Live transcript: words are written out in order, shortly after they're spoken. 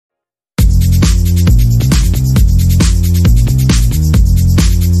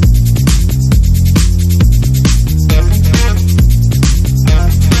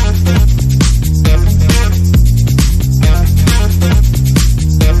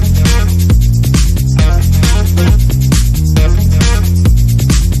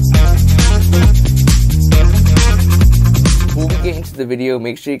video,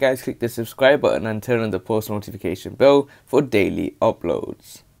 make sure you guys click the subscribe button and turn on the post notification bell for daily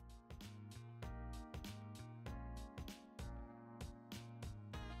uploads.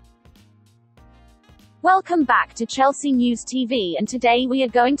 Welcome back to Chelsea News TV, and today we are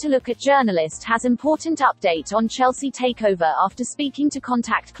going to look at journalist has important update on Chelsea takeover after speaking to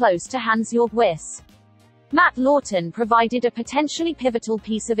contact close to Hansjorg Wyss. Matt Lawton provided a potentially pivotal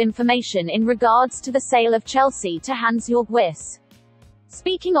piece of information in regards to the sale of Chelsea to Hansjorg Wyss.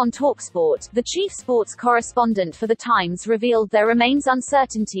 Speaking on TalkSport, the chief sports correspondent for The Times revealed there remains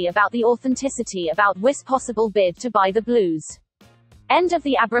uncertainty about the authenticity about Wyss' possible bid to buy the Blues. End of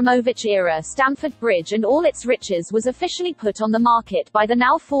the Abramovich era. Stamford Bridge and all its riches was officially put on the market by the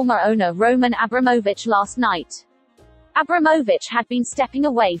now former owner Roman Abramovich last night. Abramovich had been stepping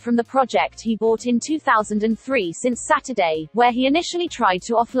away from the project he bought in 2003 since Saturday, where he initially tried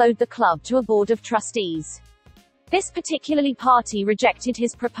to offload the club to a board of trustees. This particular party rejected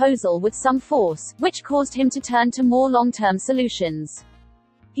his proposal with some force, which caused him to turn to more long-term solutions.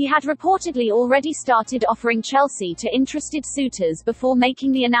 He had reportedly already started offering Chelsea to interested suitors before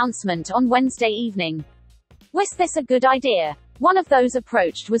making the announcement on Wednesday evening. Was this a good idea? One of those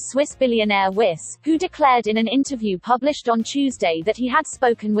approached was Swiss billionaire Wyss, who declared in an interview published on Tuesday that he had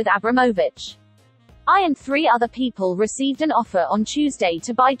spoken with Abramovich. I and 3 other people received an offer on Tuesday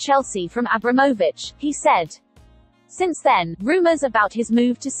to buy Chelsea from Abramovich, he said. Since then, rumors about his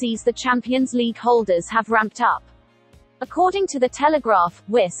move to seize the Champions League holders have ramped up. According to The Telegraph,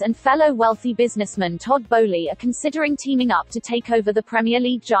 Wyss and fellow wealthy businessman Todd Boehly are considering teaming up to take over the Premier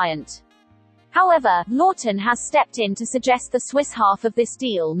League giant. However, Lawton has stepped in to suggest the Swiss half of this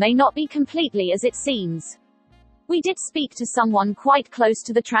deal may not be completely as it seems. We did speak to someone quite close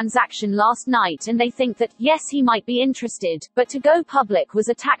to the transaction last night and they think that, yes, he might be interested, but to go public was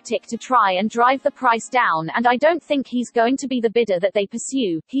a tactic to try and drive the price down, and I don't think he's going to be the bidder that they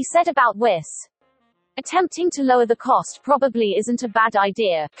pursue, he said about Wyss. Attempting to lower the cost probably isn't a bad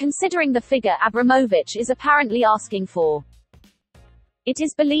idea, considering the figure Abramovich is apparently asking for. It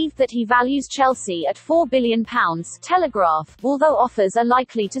is believed that he values Chelsea at £4 billion, Telegraph, although offers are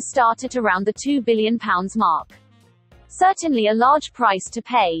likely to start at around the £2 billion mark. Certainly a large price to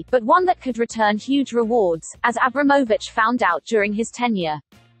pay, but one that could return huge rewards, as Abramovich found out during his tenure.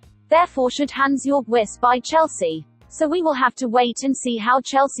 Therefore, should Hansjorg Wyss buy Chelsea? So we will have to wait and see how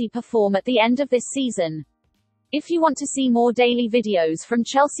Chelsea perform at the end of this season. If you want to see more daily videos from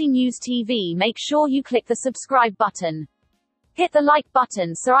Chelsea News TV, make sure you click the subscribe button. Hit the like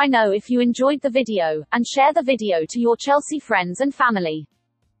button so I know if you enjoyed the video, and share the video to your Chelsea friends and family.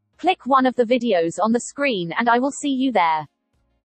 Click one of the videos on the screen and I will see you there.